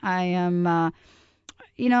amazing. I am,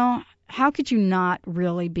 how could you not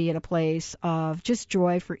really be at a place of just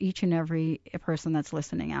joy for each and every person that's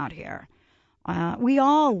listening out here? We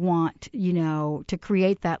all want, to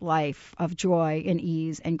create that life of joy and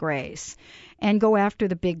ease and grace and go after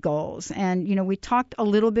the big goals. And, we talked a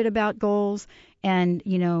little bit about goals, and,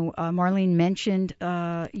 Marlene mentioned,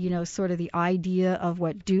 sort of the idea of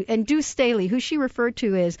what Deuce Staley, who she referred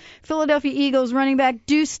to as Philadelphia Eagles running back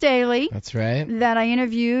Deuce Staley. That's right. That I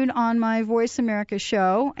interviewed on my Voice America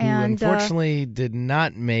show. Who unfortunately did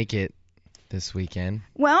not make it this weekend.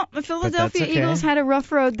 Well, the Philadelphia Eagles had a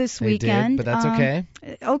rough road this weekend. They did, but that's okay.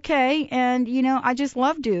 Okay, and I just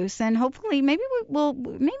love Deuce, and hopefully maybe we'll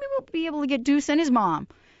be able to get Deuce and his mom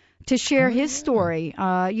to share his story.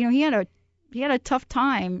 He had a tough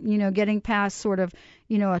time, getting past sort of,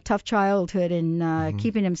 a tough childhood and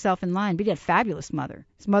keeping himself in line. But he had a fabulous mother.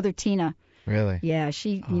 His mother, Tina. Really? Yeah,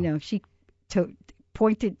 she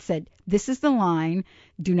pointed, said, "This is the line.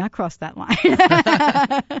 Do not cross that line."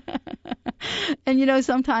 And,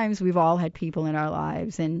 sometimes we've all had people in our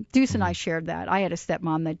lives, and Deuce and I shared that. I had a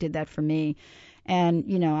stepmom that did that for me. And,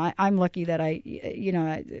 I'm lucky that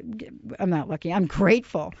I'm not lucky. I'm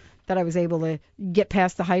grateful that I was able to get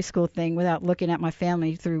past the high school thing without looking at my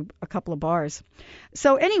family through a couple of bars.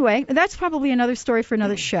 So anyway, that's probably another story for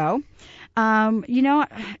another show.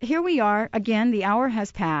 Here we are. Again, the hour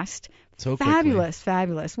has passed. So quickly.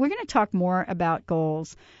 Fabulous. We're going to talk more about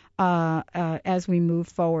goals as we move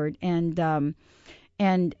forward. And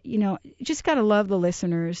just got to love the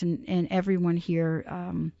listeners and everyone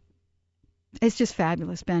here. It's just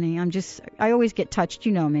fabulous, Benny. I always get touched.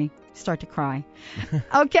 You know me. Start to cry.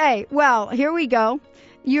 Okay, well, here we go.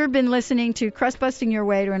 You've been listening to Crustbusting Your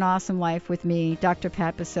Way to an Awesome Life with me, Dr.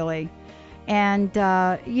 Pat Baccili. And,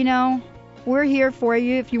 we're here for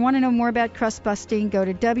you. If you want to know more about crustbusting, go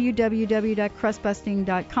to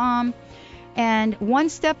www.crustbusting.com. And one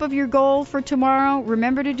step of your goal for tomorrow,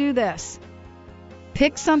 remember to do this.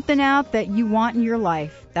 Pick something out that you want in your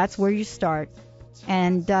life. That's where you start.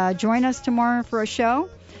 And join us tomorrow for a show.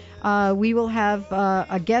 We will have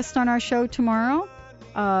a guest on our show tomorrow,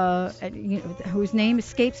 whose name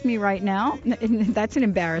escapes me right now. That's an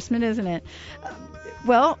embarrassment, isn't it?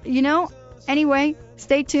 Anyway,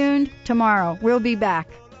 stay tuned tomorrow. We'll be back.